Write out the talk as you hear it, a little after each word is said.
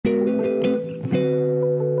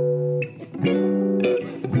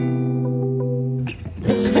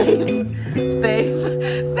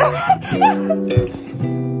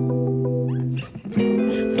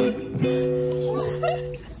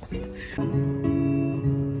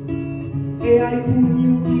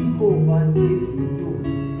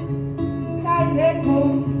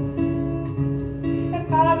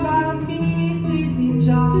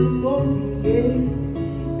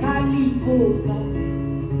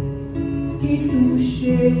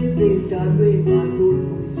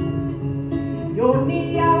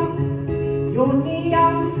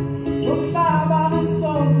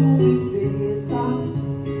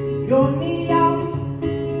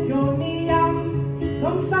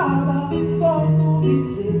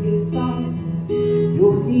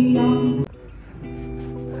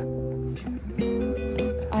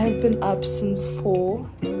I've been up since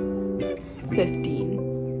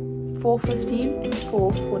 4:15,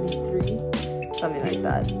 4:43, something like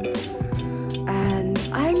that. And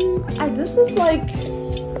this is like,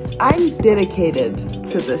 I'm dedicated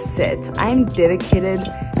to this set. I'm dedicated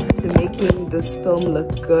to making this film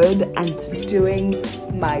look good and to doing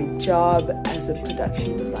my job as a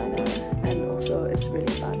production designer, and also it's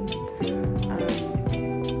really fun.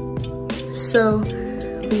 So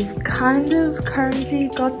we've kind of currently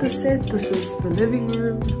got the set. This is the living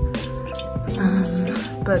room,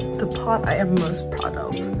 but the part I am most proud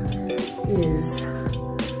of is,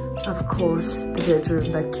 of course, the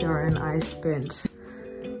bedroom that Kiara and I spent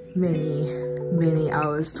many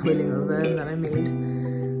hours toiling over, and that I made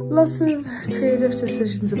lots of creative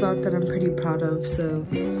decisions about, that I'm pretty proud of. So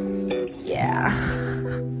yeah,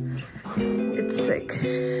 it's sick.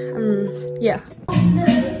 Yeah.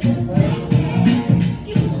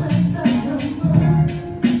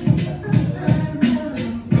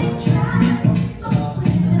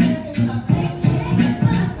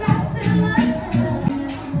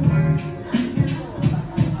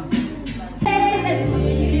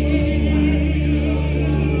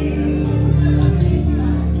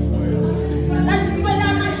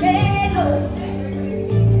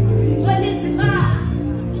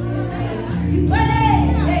 Well,